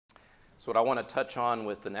So what I want to touch on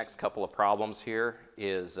with the next couple of problems here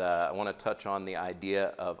is I want to touch on the idea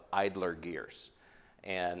of idler gears.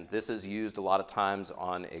 And this is used a lot of times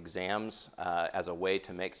on exams as a way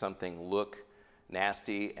to make something look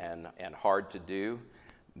nasty and hard to do.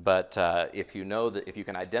 But if you know that, if you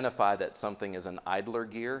can identify that something is an idler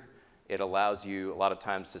gear, it allows you a lot of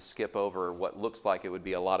times to skip over what looks like it would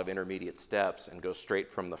be a lot of intermediate steps and go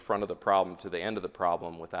straight from the front of the problem to the end of the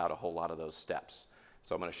problem without a whole lot of those steps.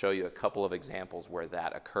 So I'm going to show you a couple of examples where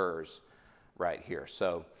that occurs right here.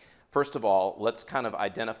 So first of all, let's kind of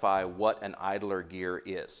identify what an idler gear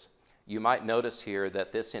is. You might notice here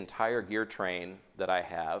that this entire gear train that I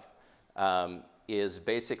have is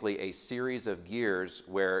basically a series of gears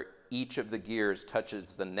where each of the gears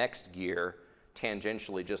touches the next gear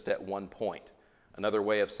tangentially just at one point. Another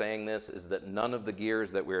way of saying this is that none of the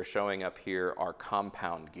gears that we're showing up here are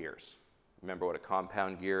compound gears. Remember what a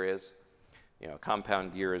compound gear is? You know, a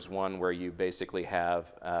compound gear is one where you basically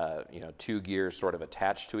have two gears sort of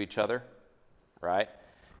attached to each other, right?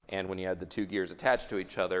 And when you had the two gears attached to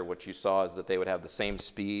each other, what you saw is that they would have the same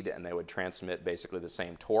speed and they would transmit basically the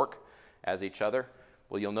same torque as each other.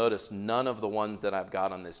 Well, you'll notice none of the ones that I've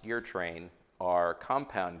got on this gear train are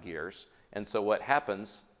compound gears. And so what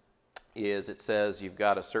happens is it says you've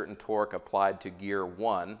got a certain torque applied to gear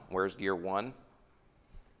 1. Where's gear 1?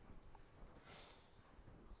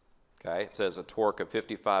 Okay, it says a torque of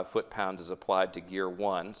 55 foot-pounds is applied to gear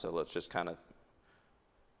 1, so let's just kind of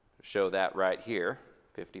show that right here,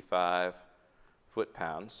 55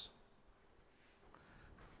 foot-pounds.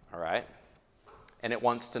 All right, and it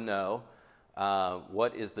wants to know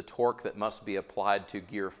what is the torque that must be applied to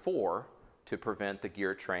gear 4 to prevent the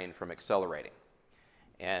gear train from accelerating.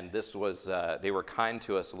 And this was, they were kind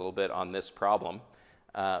to us a little bit on this problem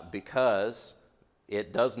because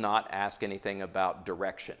it does not ask anything about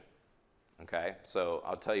direction. Okay, so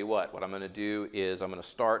I'll tell you what I'm going to do is I'm going to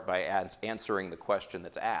start by answering the question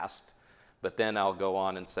that's asked, but then I'll go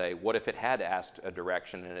on and say, what if it had asked a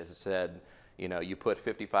direction and it said, you know, you put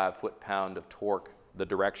 55 foot-pound of torque, the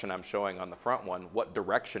direction I'm showing on the front one, what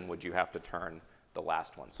direction would you have to turn the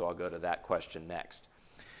last one? So I'll go to that question next.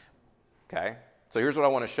 Okay, so here's what I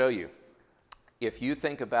want to show you. If you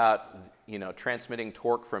think about, you know, transmitting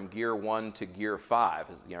torque from gear 1 to gear 5,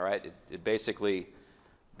 you know, right, it basically,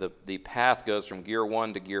 the path goes from gear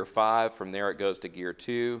 1 to gear 5, from there it goes to gear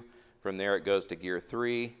 2, from there it goes to gear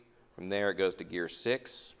 3, from there it goes to gear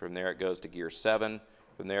 6, from there it goes to gear 7,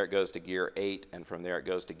 from there it goes to gear 8, and from there it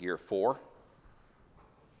goes to gear 4.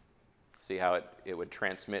 See how it would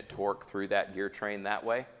transmit torque through that gear train that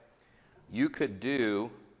way? You could do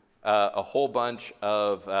a whole bunch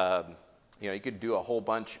of, you could do a whole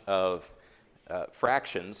bunch of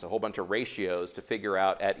fractions, a whole bunch of ratios to figure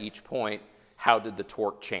out at each point how did the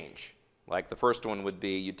torque change. Like the first one would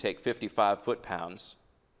be you'd take 55 foot-pounds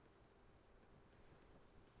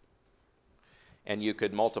and you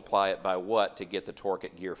could multiply it by what to get the torque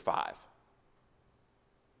at gear 5.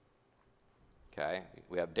 Okay,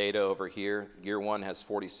 we have data over here. Gear 1 has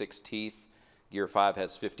 46 teeth. Gear 5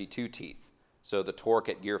 has 52 teeth. So the torque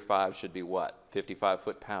at gear 5 should be what? 55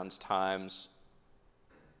 foot-pounds times,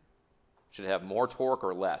 should it have more torque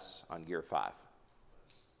or less on gear 5?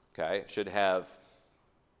 Okay, it should have,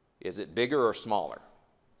 is it bigger or smaller?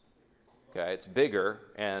 Okay, it's bigger,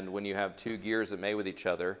 and when you have two gears that mate with each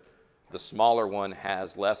other, the smaller one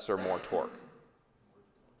has less or more torque.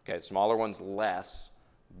 Okay, smaller one's less,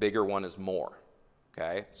 bigger one is more.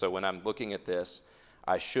 Okay, so when I'm looking at this,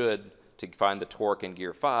 I should, to find the torque in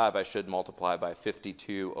gear 5, I should multiply by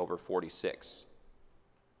 52 over 46.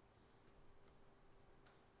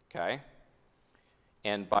 Okay,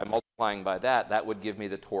 and by multiplying by that, that would give me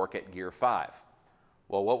the torque at gear 5.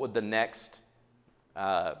 Well, what would the next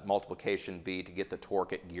multiplication be to get the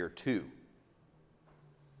torque at gear 2?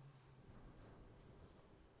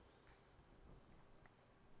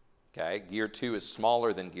 Okay, gear 2 is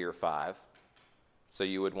smaller than gear 5, so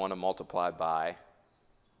you would want to multiply by,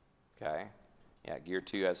 okay, yeah, gear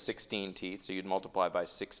 2 has 16 teeth, so you'd multiply by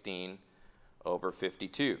 16 over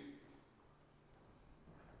 52.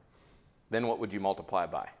 Then what would you multiply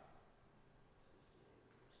by?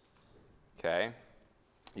 Okay,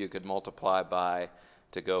 you could multiply by,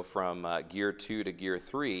 to go from gear 2 to gear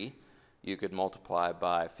 3, you could multiply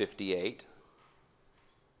by 58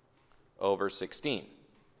 over 16.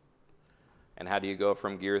 And how do you go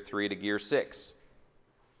from gear 3 to gear 6?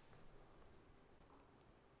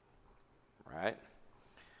 Right?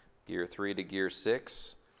 Gear 3 to gear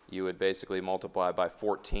 6, you would basically multiply by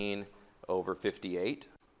 14 over 58.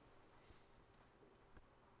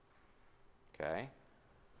 Okay?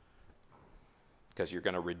 Because you're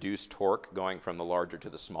going to reduce torque going from the larger to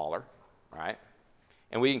the smaller. right?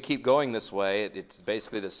 And we can keep going this way. It's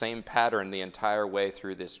basically the same pattern the entire way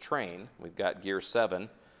through this train. We've got gear 7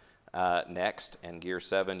 next, and gear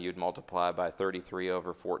 7 you'd multiply by 33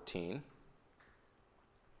 over 14.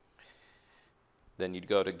 Then you'd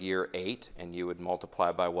go to gear 8, and you would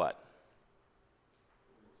multiply by what?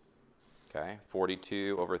 Okay,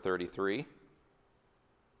 42 over 33.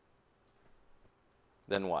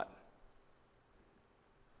 Then what?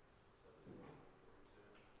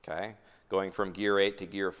 Okay, going from gear 8 to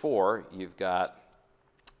gear 4, you've got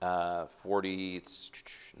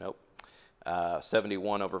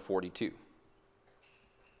 71 over 42.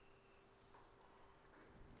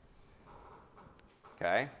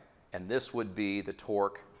 Okay, and this would be the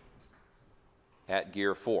torque at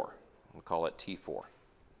gear 4. We'll call it T4.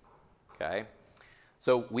 Okay,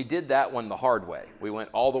 so we did that one the hard way. We went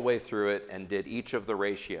all the way through it and did each of the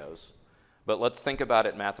ratios. But let's think about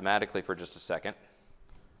it mathematically for just a second.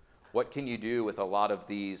 What can you do with a lot of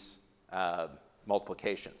these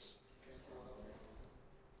multiplications?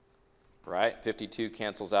 Right? 52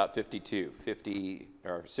 cancels out 52.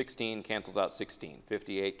 16 cancels out 16.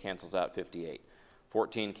 58 cancels out 58.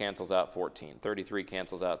 14 cancels out 14. 33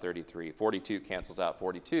 cancels out 33. 42 cancels out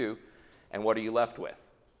 42. And what are you left with?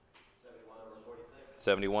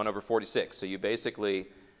 71 over 46. So you basically,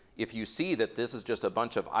 if you see that this is just a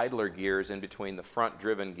bunch of idler gears in between the front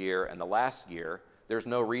driven gear and the last gear, there's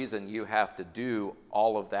no reason you have to do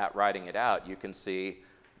all of that writing it out. You can see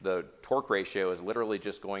the torque ratio is literally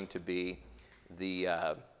just going to be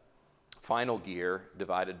the final gear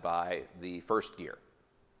divided by the first gear,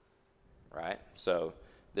 right? So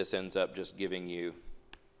this ends up just giving you,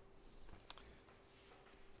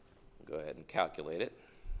 go ahead and calculate it,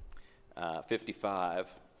 55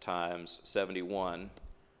 times 71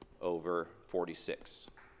 over 46.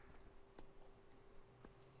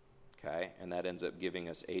 Okay, and that ends up giving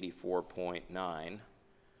us 84.9.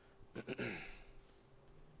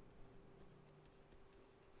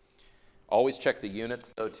 Always check the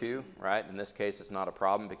units though too, right? In this case it's not a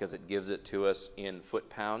problem because it gives it to us in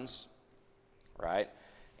foot-pounds, right?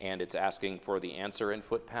 And it's asking for the answer in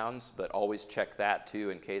foot-pounds, but always check that too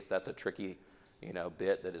in case that's a tricky,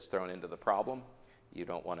 bit that is thrown into the problem. You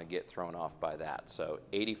don't want to get thrown off by that. So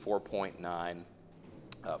 84.9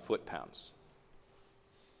 foot-pounds.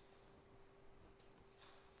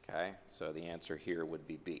 Okay, so the answer here would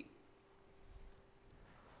be B.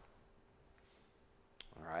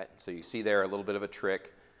 All right, so you see there a little bit of a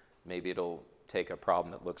trick. Maybe it'll take a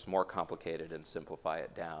problem that looks more complicated and simplify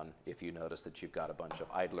it down if you notice that you've got a bunch of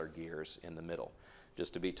idler gears in the middle.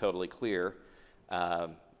 Just to be totally clear,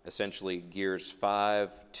 essentially gears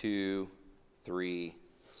 5, 2, 3,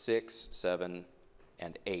 6, 7,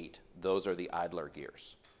 and 8, those are the idler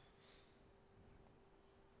gears.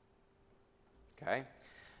 Okay?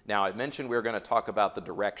 Now, I mentioned we were going to talk about the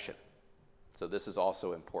direction, so this is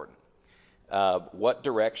also important. What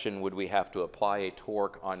direction would we have to apply a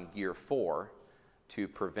torque on gear 4 to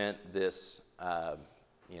prevent this, to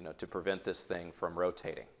prevent this thing from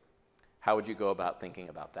rotating? How would you go about thinking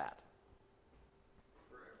about that?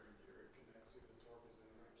 For every gear it connects to, the torque is in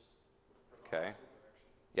reverse. Okay.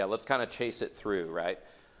 Yeah, let's kind of chase it through, right?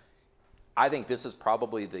 I think this is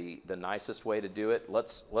probably the nicest way to do it.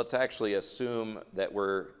 Let's actually assume that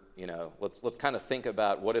we're, let's kind of think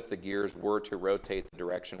about what if the gears were to rotate the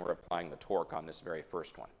direction we're applying the torque on this very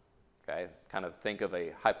first one. Okay, kind of think of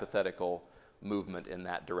a hypothetical movement in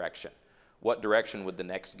that direction. What direction would the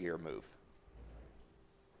next gear move?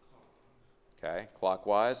 Okay,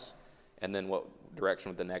 clockwise. And then what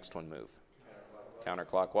direction would the next one move?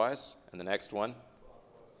 Counterclockwise. And the next one?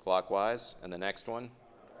 Clockwise. And the next one?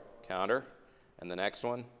 Counter. And the next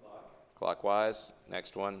one? Clockwise.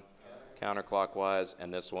 Next one? Counterclockwise.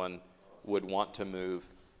 And this one would want to move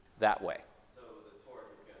that way. So the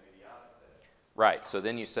torque is going to be the opposite. Right. So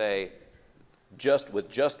then you say, with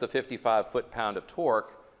just the 55 foot-pound of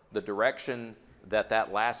torque, the direction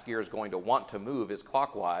that last gear is going to want to move is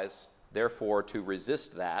clockwise. Therefore, to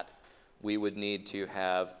resist that, we would need to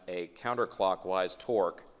have a counterclockwise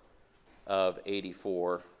torque of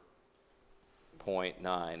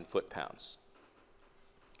 84.9 foot-pounds.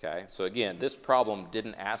 Okay, so again, this problem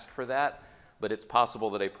didn't ask for that, but it's possible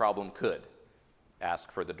that a problem could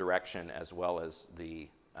ask for the direction as well as the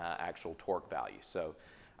actual torque value. So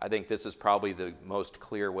I think this is probably the most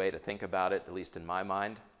clear way to think about it, at least in my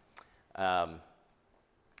mind.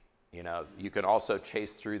 You can also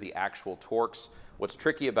chase through the actual torques. What's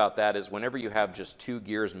tricky about that is whenever you have just two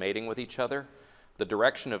gears mating with each other, the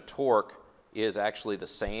direction of torque is actually the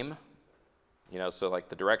same. So like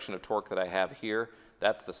the direction of torque that I have here,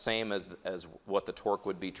 that's the same as what the torque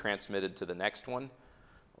would be transmitted to the next one,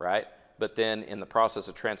 right? But then in the process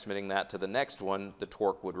of transmitting that to the next one, the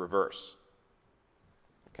torque would reverse.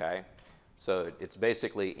 Okay? So it's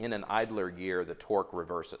basically in an idler gear, the torque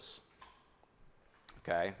reverses.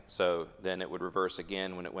 Okay? So then it would reverse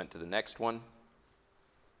again when it went to the next one.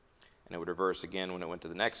 And it would reverse again when it went to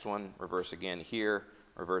the next one, reverse again here,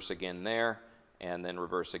 reverse again there, and then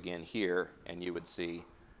reverse again here, and you would see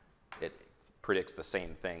it predicts the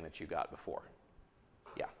same thing that you got before.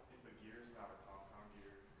 Yeah? If a gear is not a compound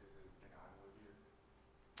gear, is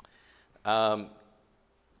it an idler gear?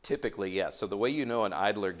 Typically, yes. So the way you know an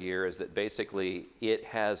idler gear is that basically it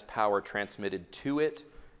has power transmitted to it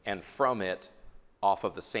and from it off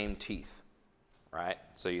of the same teeth, right?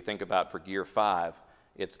 So you think about for gear 5,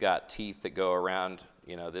 it's got teeth that go around,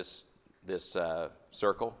 you know, this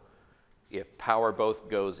circle. If power both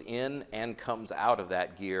goes in and comes out of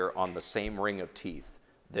that gear on the same ring of teeth,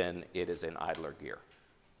 then it is an idler gear.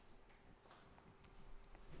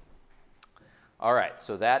 All right,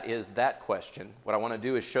 so that is that question. What I want to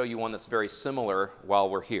do is show you one that's very similar while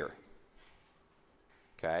we're here.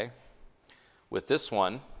 Okay? With this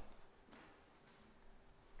one,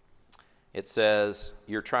 it says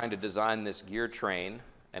you're trying to design this gear train,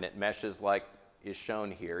 and it meshes like is shown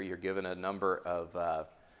here. You're given a number of,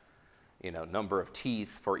 number of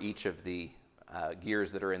teeth for each of the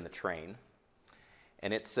gears that are in the train.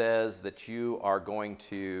 And it says that you are going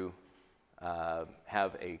to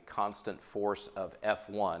have a constant force of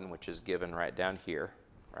F1, which is given right down here,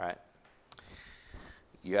 right?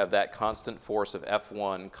 You have that constant force of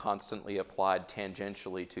F1 constantly applied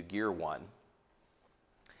tangentially to gear 1.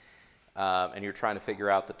 And you're trying to figure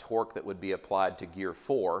out the torque that would be applied to gear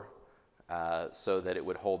 4 so that it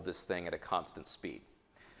would hold this thing at a constant speed.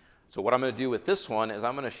 So what I'm going to do with this one is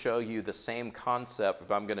I'm going to show you the same concept,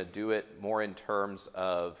 but I'm going to do it more in terms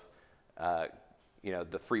of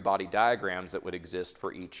the free body diagrams that would exist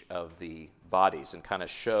for each of the bodies and kind of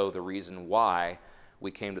show the reason why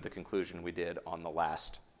we came to the conclusion we did on the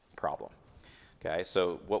last problem. Okay,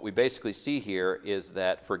 so what we basically see here is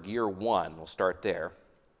that for gear 1, we'll start there.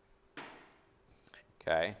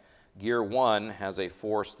 Okay, gear 1 has a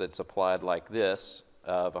force that's applied like this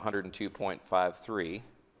of 102.53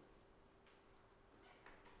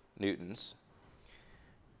 newtons.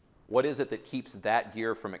 What is it that keeps that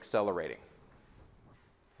gear from accelerating?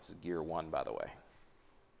 This is gear 1, by the way.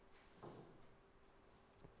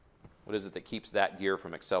 What is it that keeps that gear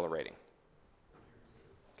from accelerating?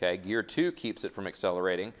 Okay, gear 2 keeps it from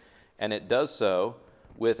accelerating, and it does so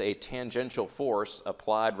with a tangential force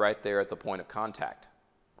applied right there at the point of contact,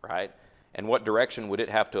 right? And what direction would it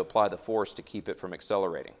have to apply the force to keep it from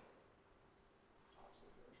accelerating?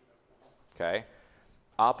 Okay,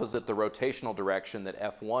 opposite the rotational direction that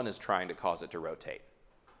F1 is trying to cause it to rotate,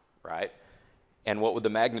 right? And what would the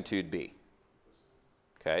magnitude be?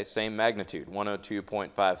 Okay, same magnitude,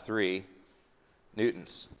 102.53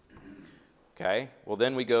 newtons. Okay, well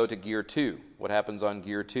then we go to gear 2. What happens on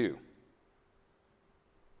gear 2?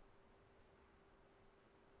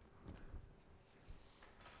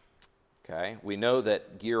 Okay, we know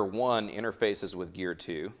that gear 1 interfaces with gear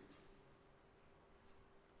 2.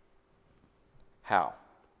 How?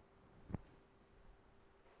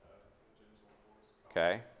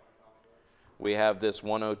 Okay. We have this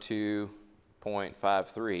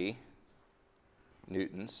 102.53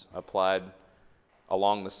 newtons applied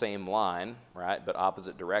along the same line, right, but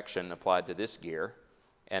opposite direction applied to this gear.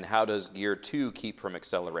 And how does gear 2 keep from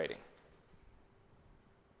accelerating?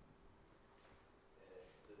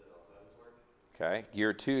 Did it also have a torque? Okay,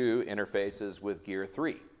 gear 2 interfaces with gear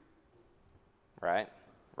 3, right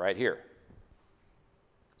here.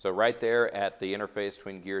 So right there at the interface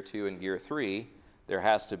between gear 2 and gear 3, there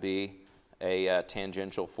has to be a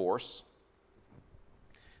tangential force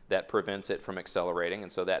that prevents it from accelerating,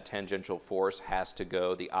 and so that tangential force has to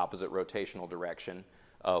go the opposite rotational direction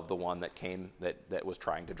of the one that was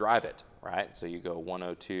trying to drive it, right? So you go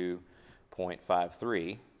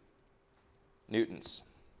 102.53 newtons.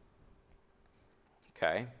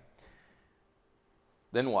 Okay.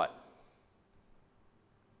 Then what?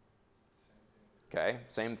 Okay,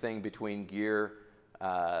 same thing between gear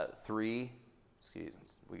 3.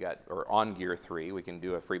 On gear 3, we can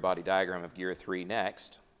do a free body diagram of gear 3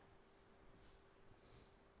 next.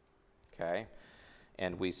 Okay,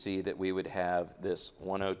 and we see that we would have this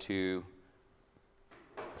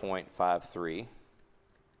 102.53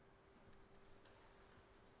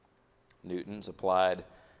 newtons applied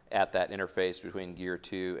at that interface between gear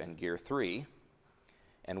 2 and gear 3.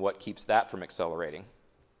 And what keeps that from accelerating?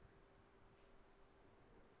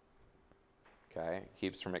 Okay, it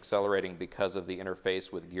keeps from accelerating because of the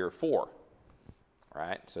interface with gear 4,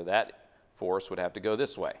 right? So that force would have to go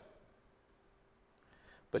this way.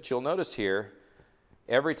 But you'll notice here,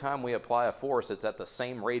 every time we apply a force, it's at the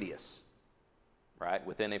same radius, right?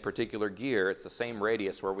 Within a particular gear, it's the same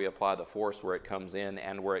radius where we apply the force, where it comes in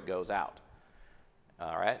and where it goes out.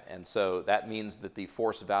 All right, and so that means that the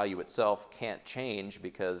force value itself can't change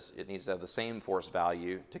because it needs to have the same force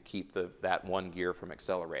value to keep that one gear from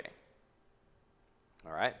accelerating.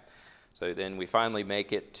 All right, so then we finally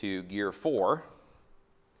make it to gear 4.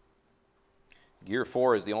 Gear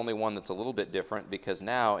 4 is the only one that's a little bit different because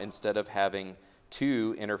now instead of having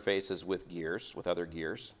 2 interfaces with gears, with other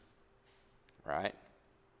gears, right,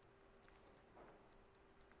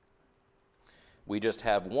 we just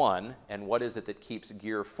have one, and what is it that keeps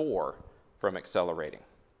gear 4 from accelerating?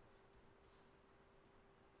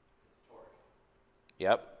 It's torque.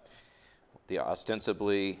 Yep. The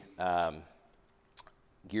ostensibly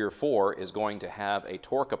gear 4 is going to have a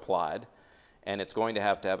torque applied, and it's going to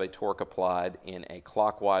have a torque applied in a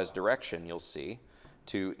clockwise direction, you'll see,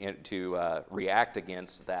 to react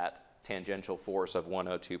against that tangential force of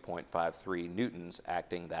 102.53 newtons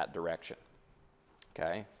acting that direction.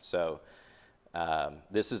 Okay, so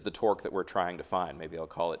this is the torque that we're trying to find. Maybe I'll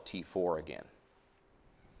call it T4 again.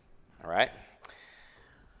 All right?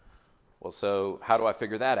 Well, so how do I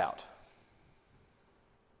figure that out?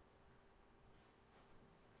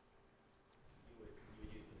 You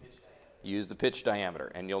would use the pitch diameter. Use the pitch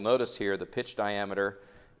diameter. And you'll notice here the pitch diameter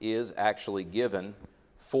is actually given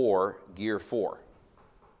for gear 4.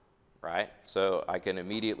 Right? So I can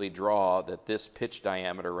immediately draw that this pitch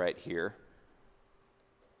diameter right here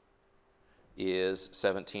is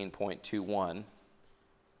 17.21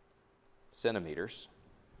 centimeters.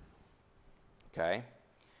 Okay?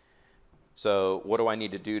 So what do I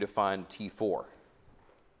need to do to find T4?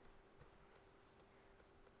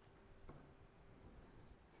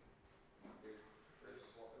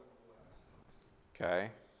 Okay.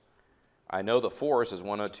 I know the force is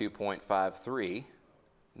 102.53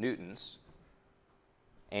 newtons,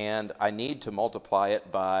 and I need to multiply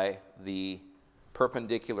it by the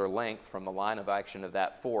perpendicular length from the line of action of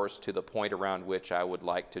that force to the point around which I would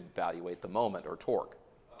like to evaluate the moment or torque.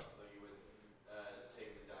 So you would just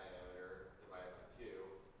take the diameter, divide it by 2,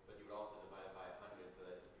 but you would also divide it by 100 so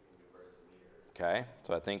that you can convert it to meters. Okay,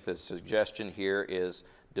 so I think the suggestion here is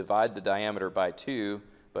divide the diameter by 2,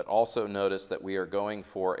 but also notice that we are going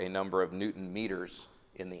for a number of Newton meters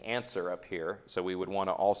in the answer up here, so we would want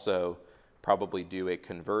to also probably do a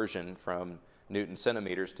conversion from Newton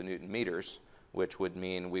centimeters to Newton meters, which would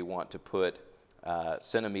mean we want to put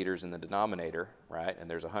centimeters in the denominator, right? And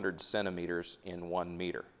there's 100 centimeters in 1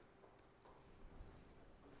 meter,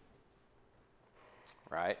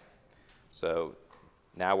 right? So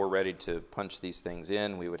now we're ready to punch these things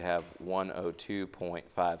in. We would have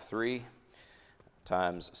 102.53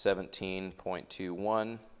 times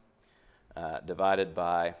 17.21 divided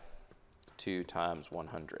by 2 times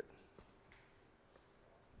 100.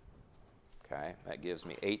 Okay, that gives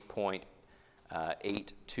me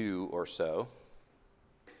 8.82 or so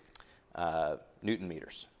Newton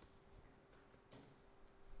meters.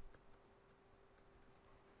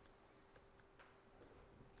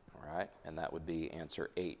 All right, and that would be answer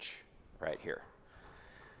H right here.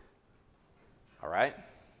 All right,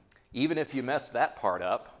 even if you messed that part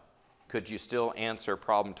up, could you still answer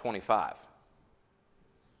problem 25?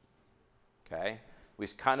 Okay. We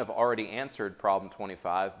kind of already answered problem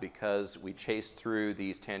 25 because we chased through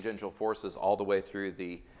these tangential forces all the way through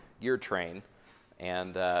the gear train,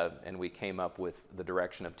 and we came up with the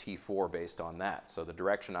direction of T4 based on that. So the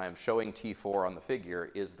direction I am showing T4 on the figure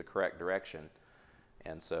is the correct direction,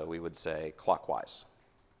 and so we would say clockwise.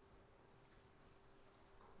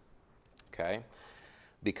 Okay?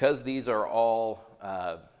 Because these are all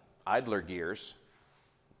idler gears,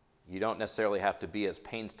 you don't necessarily have to be as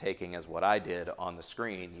painstaking as what I did on the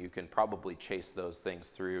screen. You can probably chase those things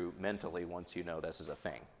through mentally once you know this is a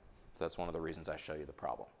thing. So that's one of the reasons I show you the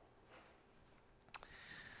problem.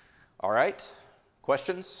 All right,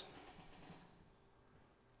 questions?